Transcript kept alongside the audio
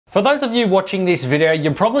For those of you watching this video,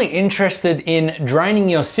 you're probably interested in draining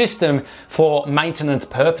your system for maintenance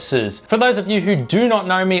purposes. For those of you who do not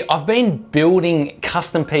know me, I've been building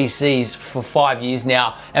custom PCs for 5 years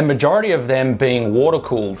now, and majority of them being water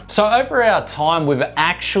cooled. So over our time, we've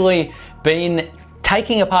actually been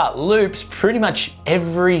taking apart loops pretty much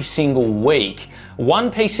every single week.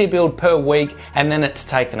 One PC build per week, and then it's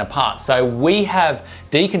taken apart. So we have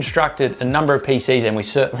deconstructed a number of PCs, and we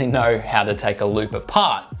certainly know how to take a loop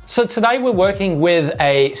apart. So today we're working with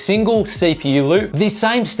a single CPU loop. The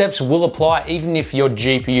same steps will apply even if your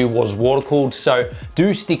GPU was water cooled, so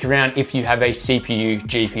do stick around if you have a CPU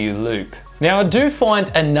GPU loop. Now, I do find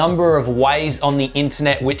a number of ways on the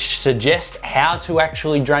internet which suggest how to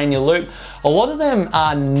actually drain your loop. A lot of them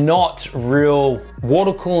are not real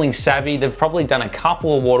water cooling savvy. They've probably done a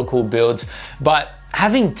couple of water cooled builds, but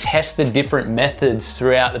having tested different methods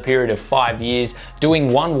throughout the period of 5 years,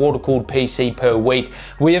 doing one water-cooled PC per week,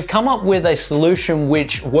 we have come up with a solution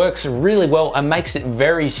which works really well and makes it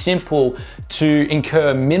very simple to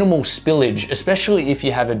incur minimal spillage, especially if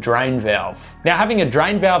you have a drain valve. Now, having a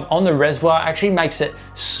drain valve on the reservoir actually makes it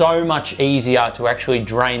so much easier to actually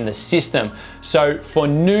drain the system. So for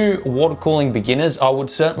new water cooling beginners, I would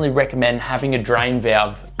certainly recommend having a drain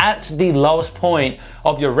valve at the lowest point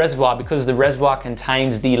of your reservoir, because the reservoir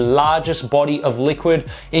contains the largest body of liquid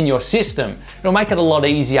in your system. It'll make it a lot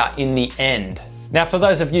easier in the end. Now, for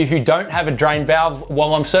those of you who don't have a drain valve,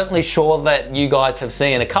 well, I'm certainly sure that you guys have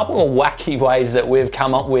seen a couple of wacky ways that we've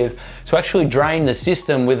come up with to actually drain the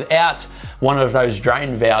system without one of those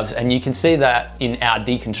drain valves, and you can see that in our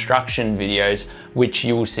deconstruction videos, which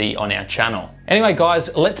you will see on our channel. Anyway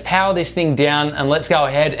guys, let's power this thing down and let's go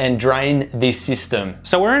ahead and drain this system.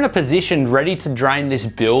 So we're in a position ready to drain this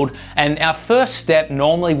build, and our first step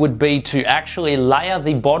normally would be to actually layer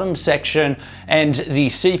the bottom section and the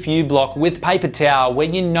CPU block with paper towel where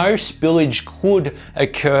you know spillage could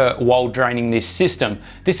occur while draining this system.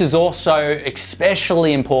 This is also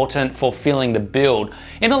especially important for filling the build.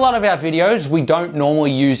 In a lot of our videos, we don't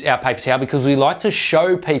normally use our paper towel because we like to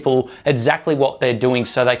show people exactly what they're doing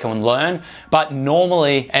so they can learn. But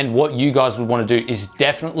normally, and what you guys would want to do, is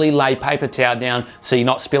definitely lay paper towel down so you're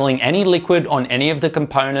not spilling any liquid on any of the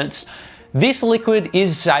components. This liquid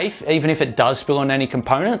is safe even if it does spill on any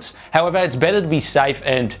components. However, it's better to be safe,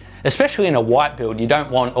 and especially in a white build, you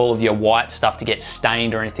don't want all of your white stuff to get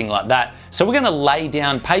stained or anything like that. So we're gonna lay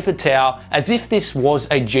down paper towel as if this was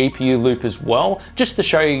a GPU loop as well, just to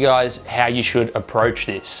show you guys how you should approach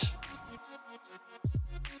this.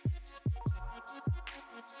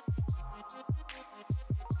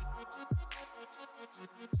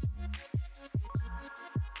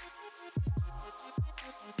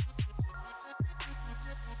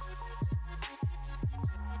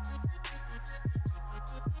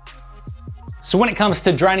 So when it comes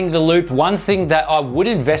to draining the loop, one thing that I would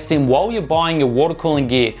invest in while you're buying your water cooling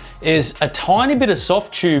gear is a tiny bit of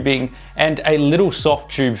soft tubing and a little soft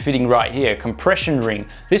tube fitting right here, compression ring.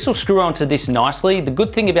 This will screw onto this nicely. The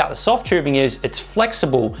good thing about the soft tubing is it's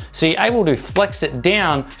flexible, so you're able to flex it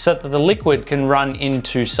down so that the liquid can run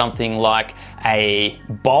into something like a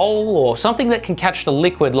bowl or something that can catch the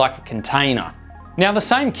liquid like a container. Now, the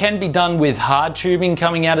same can be done with hard tubing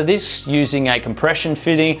coming out of this, using a compression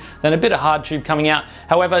fitting, then a bit of hard tube coming out.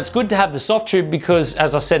 However, it's good to have the soft tube because,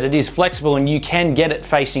 as I said, it is flexible and you can get it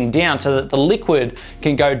facing down so that the liquid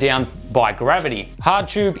can go down by gravity. Hard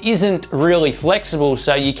tube isn't really flexible,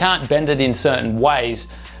 so you can't bend it in certain ways.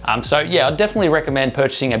 So yeah, I'd definitely recommend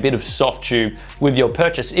purchasing a bit of soft tube with your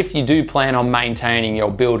purchase if you do plan on maintaining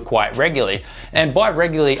your build quite regularly. And by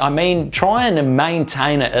regularly, I mean trying to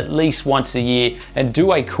maintain it at least once a year and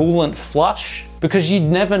do a coolant flush, because you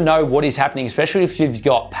never know what is happening, especially if you've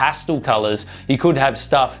got pastel colors. You could have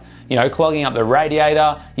stuff, you know, clogging up the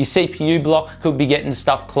radiator. Your CPU block could be getting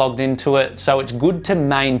stuff clogged into it. So it's good to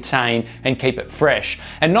maintain and keep it fresh.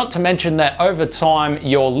 And not to mention that over time,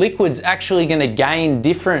 your liquid's actually gonna gain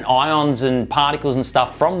different ions and particles and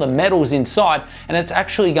stuff from the metals inside, and it's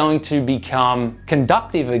actually going to become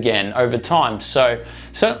conductive again over time. So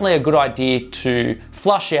certainly a good idea to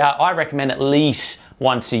flush out. I recommend at least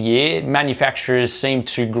once a year. Manufacturers seem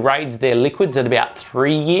to grade their liquids at about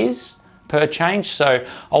 3 years per change, so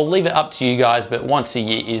I'll leave it up to you guys, but once a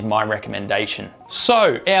year is my recommendation.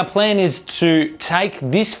 So our plan is to take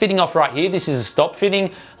this fitting off right here. This is a stop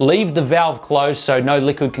fitting, leave the valve closed so no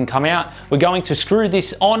liquid can come out. We're going to screw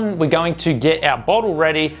this on. We're going to get our bottle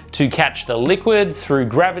ready to catch the liquid through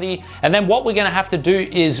gravity. And then what we're gonna have to do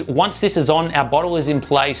is, once this is on, our bottle is in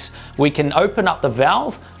place, we can open up the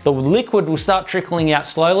valve. The liquid will start trickling out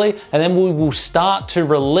slowly, and then we will start to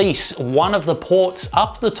release one of the ports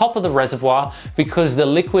up the top of the reservoir because the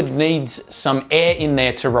liquid needs some air in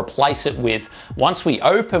there to replace it with. Once we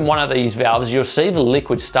open one of these valves, you'll see the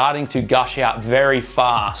liquid starting to gush out very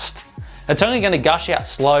fast. It's only going to gush out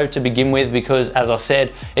slow to begin with because, as I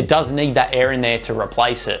said, it does need that air in there to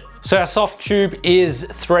replace it. So our soft tube is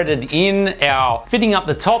threaded in, our fitting up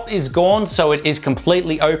the top is gone, so it is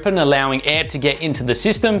completely open, allowing air to get into the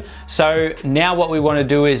system. So now what we want to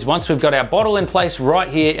do is, once we've got our bottle in place right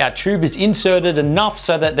here, our tube is inserted enough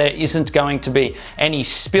so that there isn't going to be any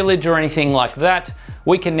spillage or anything like that.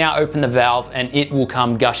 We can now open the valve and it will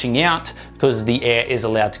come gushing out because the air is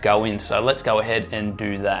allowed to go in. So let's go ahead and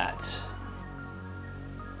do that.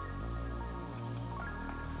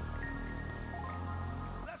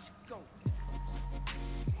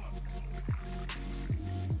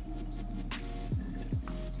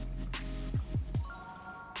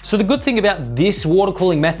 So the good thing about this water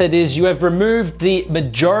cooling method is you have removed the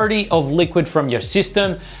majority of liquid from your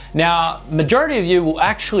system. Now, majority of you will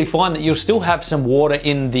actually find that you'll still have some water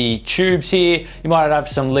in the tubes here. You might have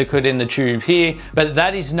some liquid in the tube here, but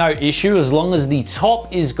that is no issue as long as the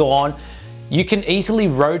top is gone. You can easily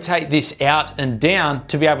rotate this out and down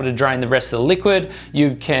to be able to drain the rest of the liquid.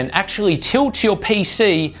 You can actually tilt your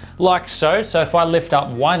PC like so. So if I lift up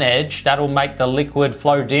one edge, that'll make the liquid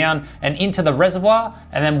flow down and into the reservoir.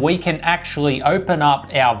 And then we can actually open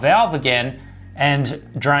up our valve again and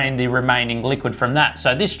drain the remaining liquid from that.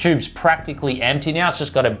 So this tube's practically empty now. It's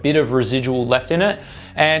just got a bit of residual left in it.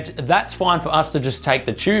 And that's fine for us to just take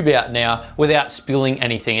the tube out now without spilling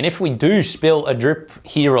anything. And if we do spill a drip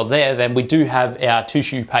here or there, then we do have our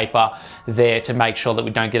tissue paper there to make sure that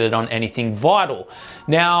we don't get it on anything vital.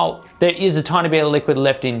 Now, there is a tiny bit of liquid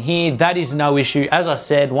left in here. That is no issue. As I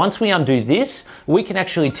said, once we undo this, we can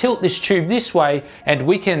actually tilt this tube this way and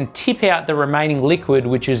we can tip out the remaining liquid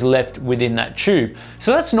which is left within that tube.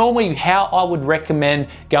 So that's normally how I would recommend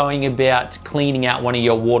going about cleaning out one of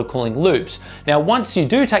your water cooling loops. Now, once you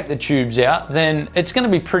do take the tubes out, then it's going to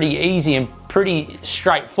be pretty easy and pretty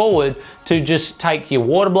straightforward to just take your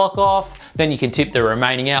water block off. Then you can tip the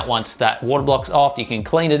remaining out. Once that water block's off, you can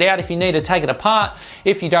clean it out if you need to take it apart.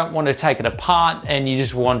 If you don't want to take it apart and you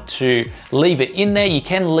just want to leave it in there, you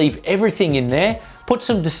can leave everything in there. Put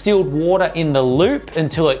some distilled water in the loop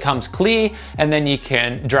until it comes clear, and then you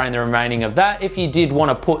can drain the remaining of that. If you did want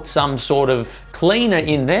to put some sort of cleaner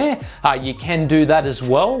in there, you can do that as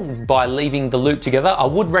well by leaving the loop together. I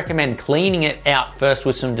would recommend cleaning it out first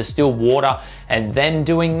with some distilled water and then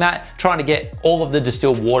doing that, trying to get all of the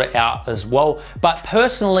distilled water out as well. But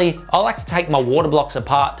personally, I like to take my water blocks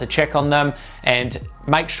apart to check on them and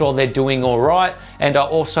make sure they're doing all right. And I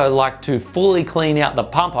also like to fully clean out the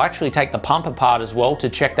pump. I actually take the pump apart as well to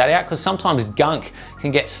check that out because sometimes gunk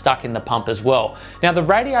can get stuck in the pump as well. Now, the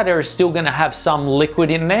radiator is still going to have some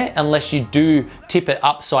liquid in there unless you do tip it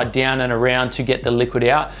upside down and around to get the liquid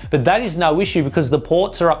out. But that is no issue because the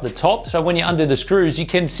ports are up the top. So when you undo the screws, you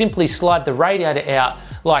can simply slide the radiator out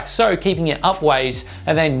like so, keeping it upways,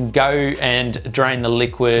 and then go and drain the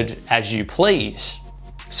liquid as you please.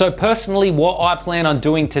 So personally, what I plan on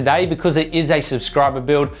doing today, because it is a subscriber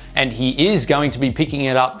build and he is going to be picking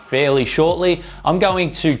it up fairly shortly, I'm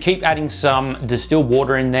going to keep adding some distilled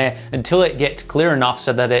water in there until it gets clear enough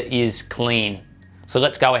so that it is clean. So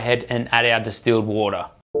let's go ahead and add our distilled water.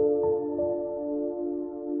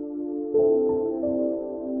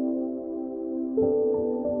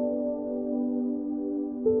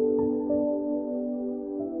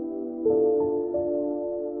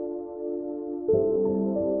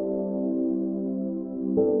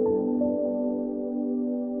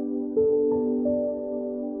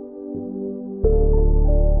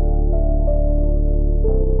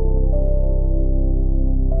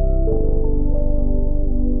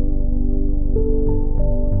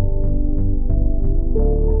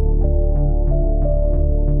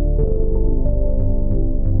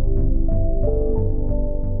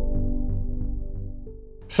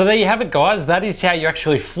 So there you have it, guys. That is how you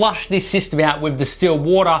actually flush this system out with distilled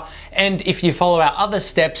water. And if you follow our other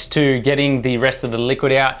steps to getting the rest of the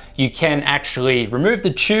liquid out, you can actually remove the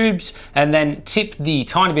tubes and then tip the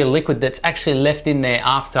tiny bit of liquid that's actually left in there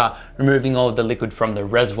after removing all of the liquid from the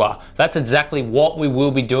reservoir. That's exactly what we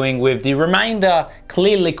will be doing with the remainder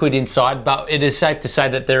clear liquid inside, but it is safe to say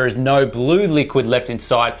that there is no blue liquid left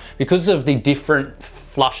inside because of the different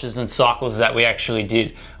flushes and cycles that we actually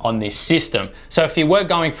did on this system. So if you were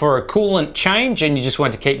going for a coolant change and you just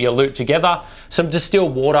want to keep your loop together, some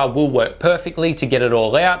distilled water will work perfectly to get it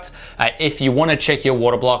all out. If you want to check your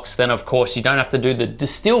water blocks, then of course you don't have to do the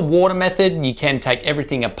distilled water method. You can take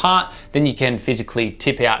everything apart, then you can physically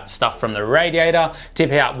tip out stuff from the radiator,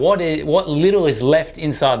 tip out what little is left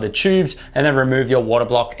inside the tubes, and then remove your water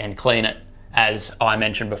block and clean it, as I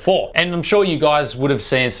mentioned before. And I'm sure you guys would have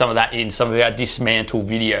seen some of that in some of our dismantle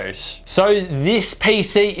videos. So this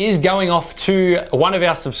PC is going off to one of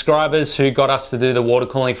our subscribers who got us to do the water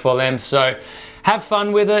cooling for them. So have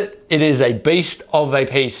fun with it. It is a beast of a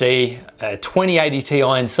PC, a 2080 Ti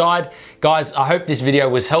inside. Guys, I hope this video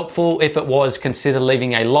was helpful. If it was, consider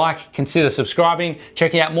leaving a like, consider subscribing,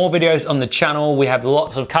 checking out more videos on the channel. We have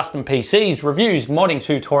lots of custom PCs, reviews, modding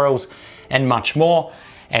tutorials, and much more.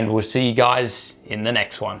 And we'll see you guys in the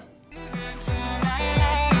next one.